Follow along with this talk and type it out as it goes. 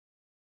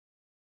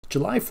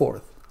July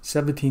 4th,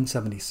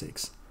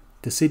 1776,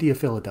 the city of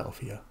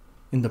Philadelphia,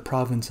 in the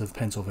province of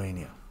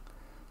Pennsylvania.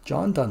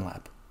 John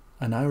Dunlap,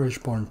 an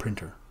Irish-born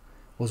printer,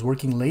 was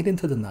working late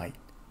into the night,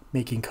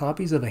 making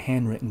copies of a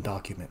handwritten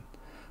document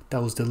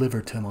that was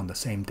delivered to him on the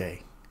same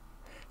day.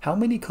 How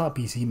many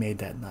copies he made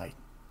that night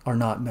are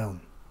not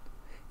known.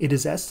 It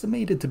is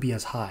estimated to be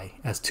as high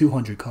as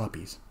 200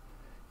 copies,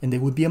 and they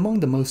would be among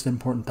the most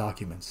important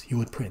documents he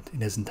would print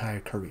in his entire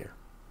career.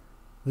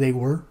 They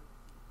were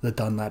the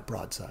Dunlap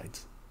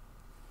Broadsides.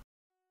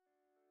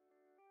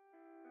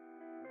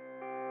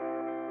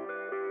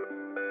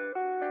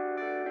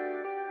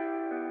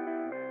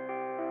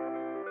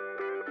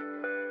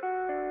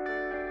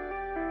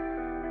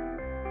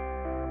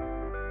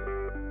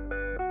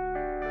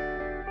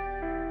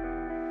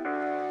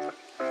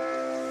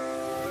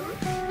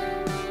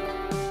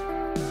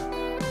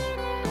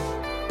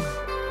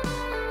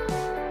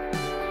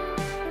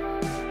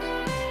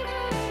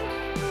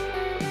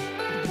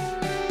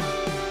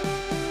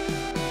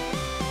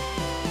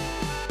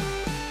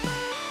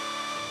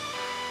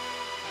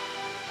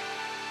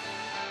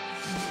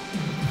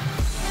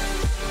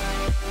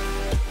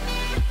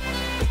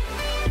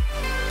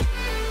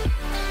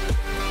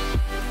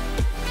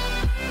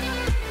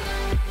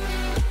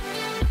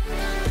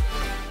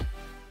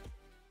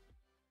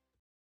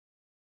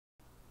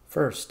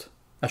 First,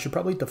 I should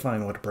probably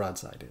define what a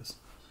broadside is.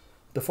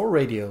 Before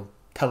radio,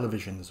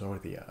 televisions, or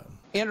the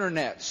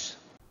internets,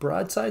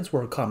 broadsides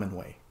were a common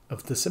way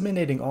of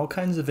disseminating all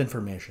kinds of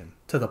information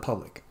to the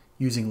public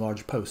using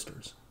large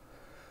posters.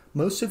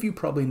 Most of you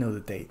probably know the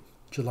date,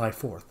 July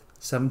 4th,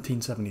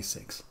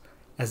 1776,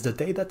 as the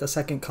day that the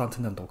Second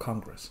Continental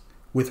Congress,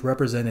 with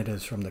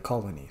representatives from the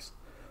colonies,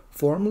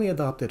 formally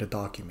adopted a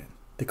document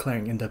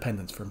declaring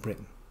independence from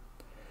Britain.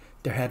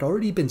 There had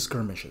already been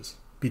skirmishes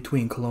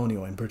between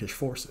colonial and British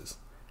forces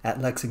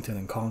at Lexington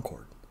and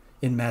Concord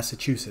in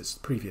Massachusetts the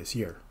previous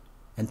year,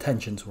 and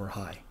tensions were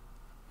high.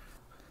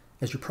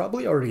 As you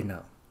probably already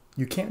know,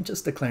 you can't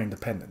just declare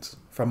independence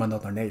from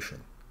another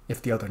nation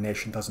if the other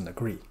nation doesn't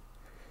agree,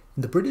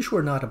 and the British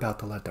were not about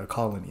to let their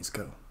colonies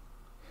go.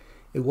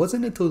 It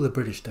wasn't until the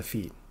British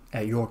defeat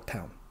at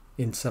Yorktown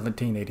in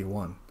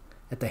 1781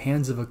 at the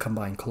hands of a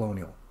combined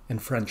colonial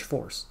and French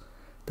force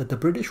that the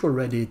British were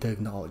ready to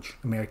acknowledge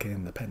American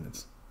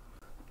independence.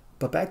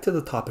 But back to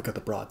the topic of the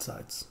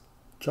broadsides.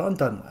 John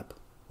Dunlap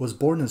was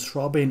born in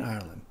Strabane,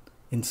 Ireland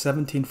in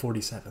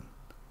 1747,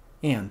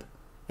 and,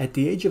 at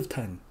the age of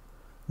 10,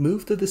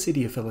 moved to the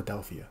city of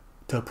Philadelphia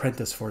to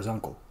apprentice for his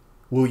uncle,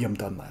 William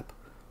Dunlap,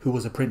 who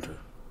was a printer.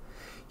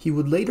 He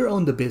would later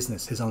own the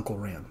business his uncle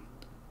ran,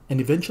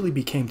 and eventually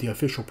became the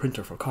official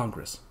printer for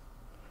Congress.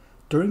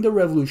 During the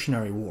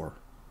Revolutionary War,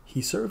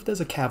 he served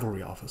as a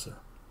cavalry officer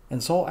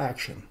and saw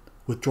action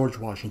with George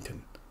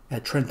Washington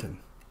at Trenton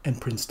and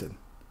Princeton.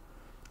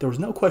 There was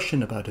no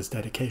question about his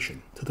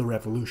dedication to the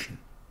Revolution.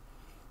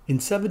 In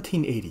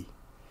 1780,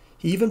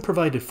 he even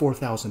provided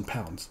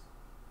 £4,000,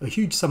 a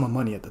huge sum of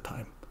money at the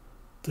time,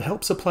 to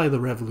help supply the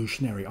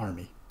Revolutionary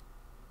Army.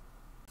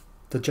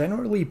 The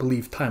generally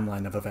believed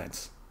timeline of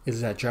events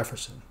is that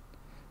Jefferson,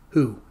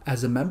 who,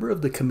 as a member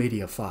of the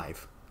Committee of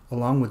Five,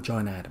 along with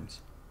John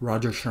Adams,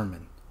 Roger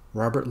Sherman,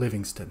 Robert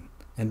Livingston,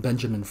 and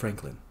Benjamin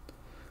Franklin,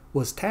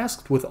 was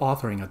tasked with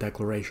authoring a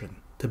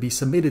declaration to be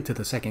submitted to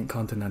the Second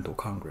Continental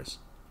Congress.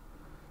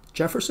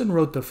 Jefferson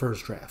wrote the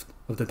first draft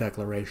of the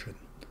Declaration.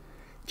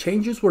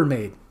 Changes were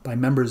made by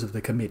members of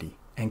the committee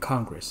and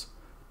Congress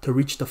to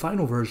reach the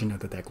final version of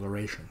the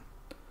Declaration.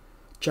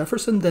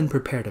 Jefferson then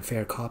prepared a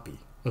fair copy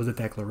of the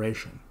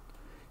Declaration,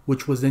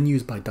 which was then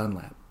used by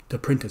Dunlap to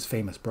print his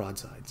famous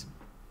broadsides.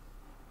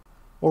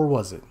 Or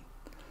was it?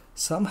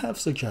 Some have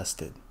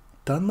suggested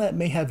Dunlap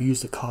may have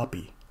used a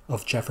copy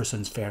of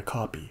Jefferson's fair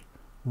copy,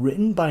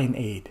 written by an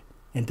aide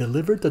and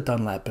delivered to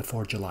Dunlap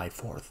before July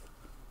 4th.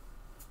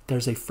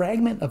 There's a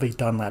fragment of a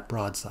Dunlap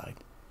broadside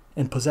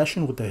in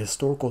possession with the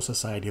Historical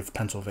Society of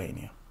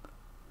Pennsylvania.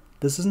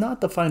 This is not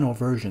the final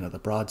version of the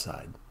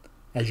broadside,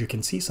 as you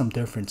can see some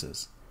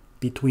differences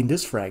between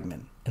this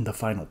fragment and the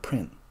final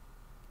print.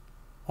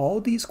 All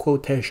these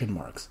quotation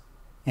marks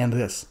and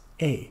this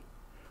A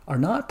are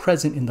not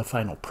present in the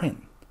final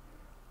print.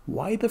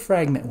 Why the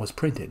fragment was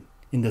printed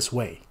in this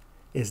way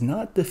is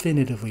not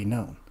definitively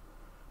known,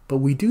 but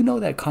we do know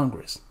that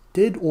Congress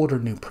did order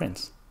new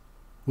prints,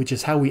 which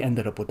is how we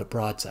ended up with the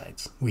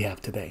broadsides we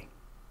have today.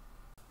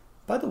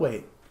 By the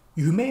way,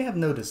 you may have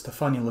noticed the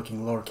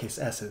funny-looking lowercase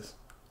s's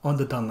on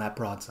the Dunlap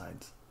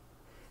broadsides.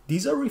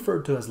 These are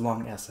referred to as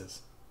long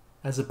s's,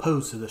 as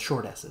opposed to the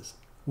short s's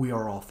we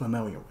are all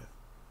familiar with.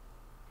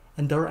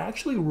 And there are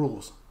actually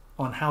rules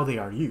on how they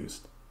are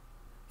used.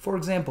 For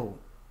example,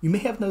 you may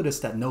have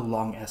noticed that no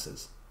long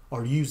s's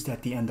are used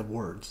at the end of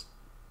words.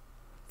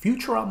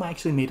 Futurama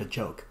actually made a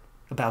joke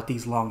about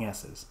these long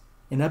s's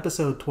in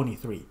episode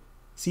 23,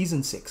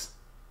 Season 6,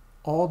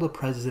 All the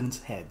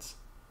President's Heads.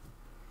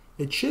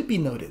 It should be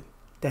noted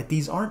that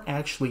these aren't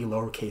actually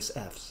lowercase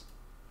f's.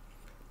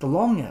 The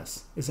long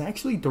s is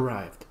actually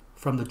derived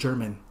from the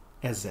German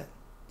SZ,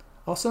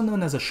 also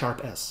known as a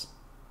sharp S.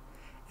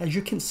 As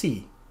you can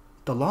see,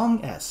 the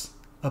long S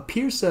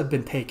appears to have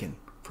been taken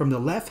from the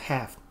left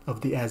half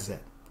of the SZ.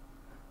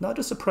 Not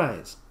a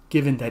surprise,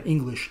 given that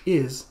English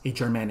is a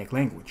Germanic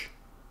language,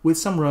 with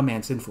some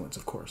Romance influence,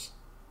 of course.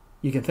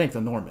 You can thank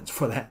the Normans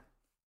for that.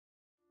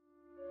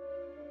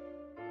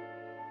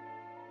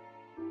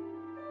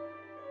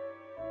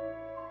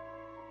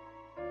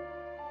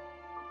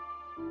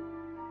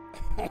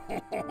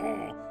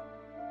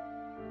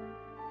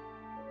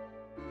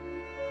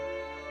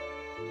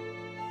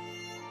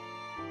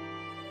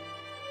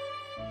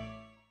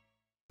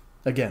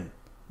 Again,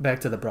 back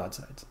to the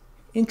broadsides.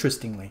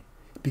 Interestingly,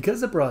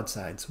 because the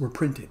broadsides were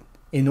printed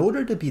in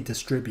order to be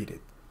distributed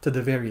to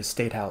the various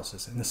state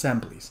houses and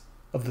assemblies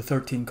of the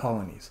 13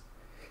 colonies,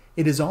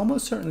 it is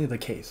almost certainly the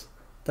case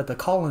that the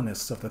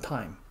colonists of the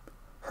time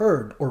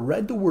heard or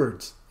read the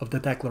words of the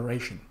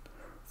Declaration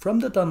from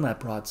the Dunlap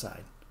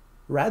broadside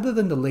rather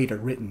than the later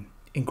written,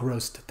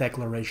 engrossed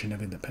Declaration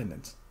of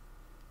Independence.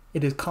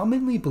 It is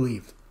commonly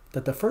believed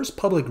that the first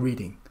public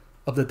reading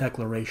of the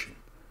Declaration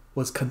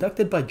was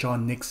conducted by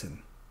John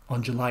Nixon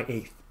on July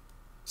 8,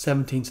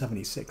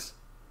 1776,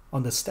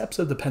 on the steps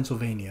of the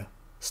Pennsylvania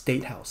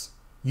State House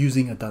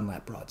using a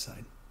Dunlap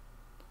broadside.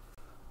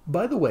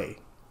 By the way,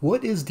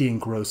 what is the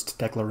engrossed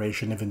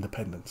Declaration of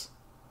Independence?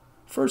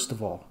 First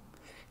of all,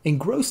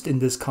 engrossed in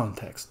this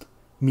context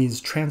means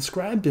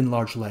transcribed in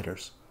large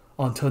letters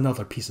onto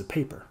another piece of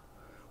paper,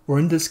 or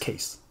in this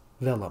case,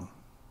 vellum.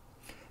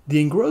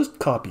 The engrossed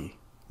copy,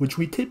 which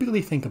we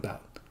typically think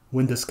about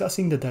when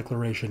discussing the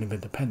Declaration of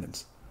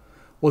Independence,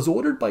 was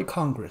ordered by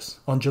Congress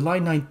on July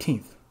 19,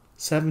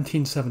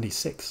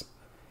 1776,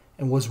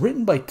 and was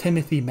written by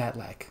Timothy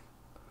Matlack.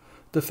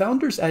 The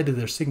founders added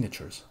their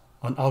signatures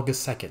on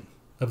August 2nd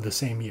of the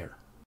same year.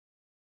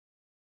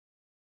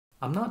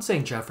 I'm not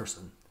saying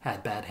Jefferson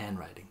had bad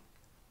handwriting,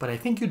 but I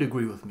think you'd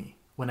agree with me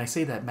when I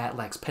say that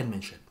Matlack's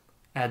penmanship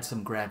adds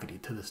some gravity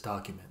to this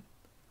document.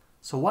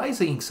 So why is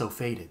the ink so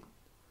faded?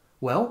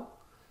 Well,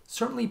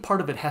 certainly part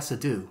of it has to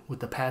do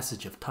with the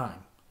passage of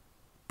time.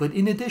 But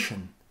in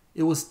addition,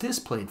 it was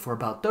displayed for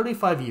about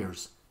 35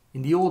 years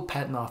in the old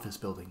patent office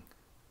building,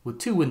 with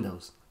 2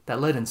 windows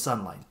that let in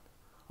sunlight,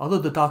 although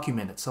the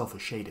document itself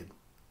was shaded.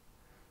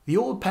 The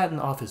old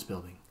patent office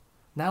building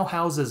now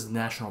houses the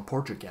National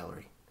Portrait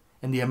Gallery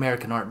and the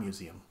American Art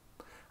Museum.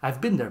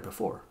 I've been there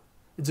before.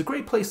 It's a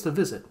great place to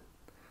visit.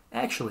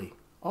 Actually,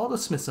 all the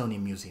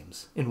Smithsonian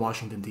museums in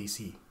Washington,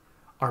 D.C.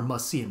 are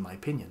must-see in my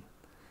opinion.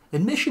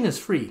 Admission is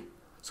free,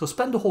 so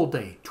spend a whole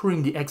day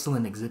touring the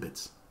excellent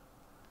exhibits.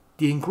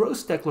 The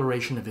engrossed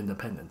Declaration of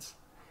Independence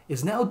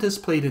is now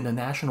displayed in the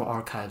National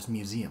Archives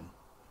Museum,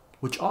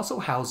 which also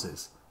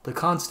houses the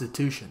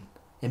Constitution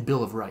and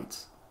Bill of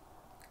Rights.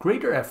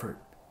 Greater effort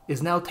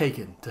is now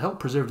taken to help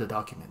preserve the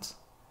documents,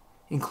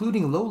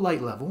 including low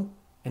light level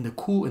and a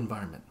cool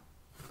environment.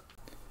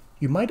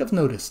 You might have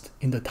noticed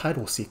in the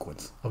title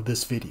sequence of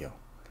this video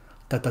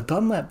that the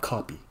Dunlap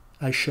copy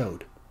I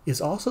showed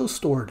is also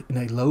stored in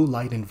a low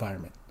light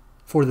environment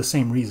for the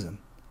same reason.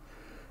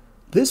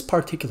 This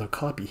particular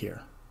copy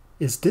here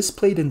is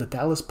displayed in the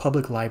Dallas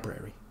Public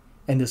Library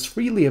and is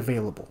freely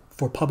available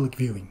for public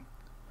viewing.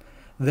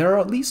 There are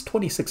at least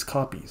 26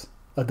 copies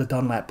of the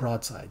Dunlap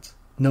broadsides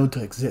known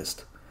to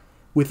exist,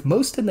 with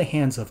most in the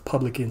hands of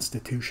public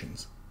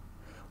institutions.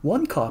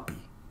 One copy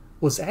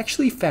was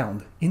actually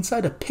found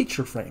inside a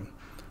picture frame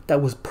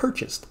that was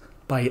purchased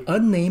by an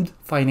unnamed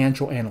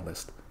financial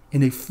analyst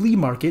in a flea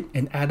market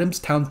in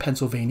Adamstown,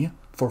 Pennsylvania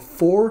for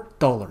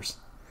 $4.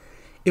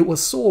 It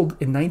was sold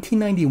in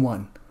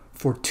 1991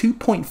 for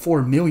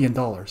 $2.4 million,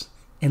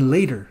 and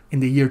later in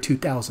the year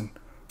 2000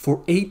 for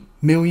 $8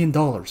 million.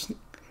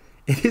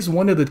 It is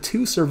one of the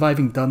 2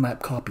 surviving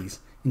Dunlap copies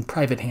in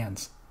private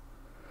hands.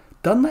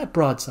 Dunlap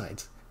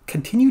broadsides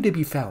continue to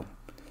be found,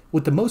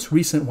 with the most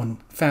recent one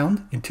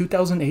found in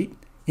 2008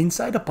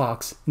 inside a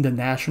box in the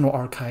National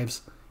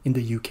Archives in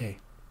the UK.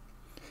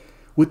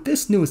 With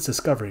this newest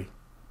discovery,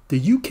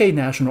 the UK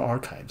National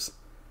Archives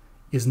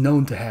is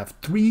known to have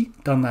 3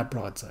 Dunlap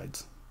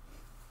broadsides.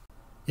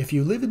 If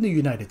you live in the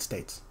United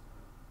States,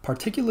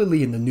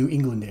 particularly in the New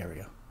England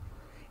area,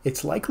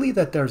 it's likely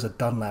that there's a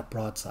Dunlap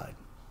broadside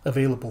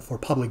available for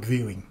public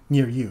viewing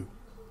near you.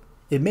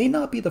 It may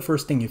not be the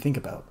first thing you think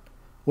about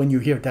when you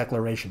hear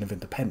Declaration of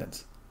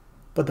Independence,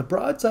 but the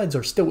broadsides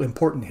are still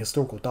important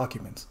historical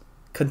documents,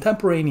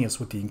 contemporaneous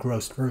with the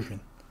engrossed version.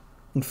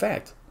 In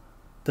fact,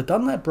 the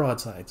Dunlap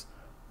broadsides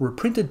were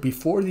printed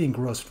before the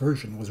engrossed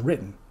version was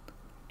written,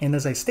 and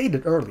as I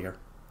stated earlier,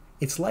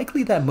 it's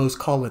likely that most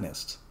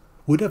colonists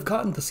would have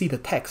gotten to see the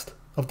text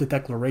of the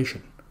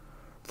Declaration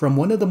from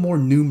one of the more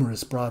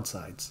numerous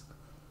broadsides,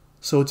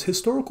 so its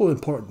historical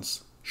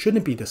importance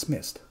shouldn't be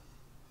dismissed.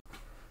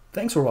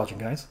 Thanks for watching,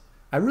 guys.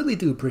 I really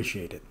do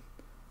appreciate it.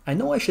 I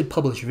know I should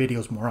publish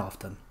videos more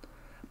often,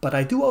 but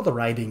I do all the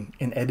writing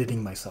and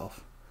editing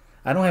myself.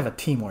 I don't have a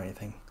team or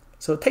anything,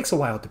 so it takes a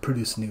while to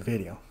produce a new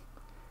video.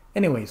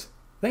 Anyways,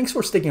 thanks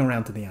for sticking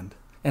around to the end,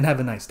 and have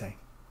a nice day.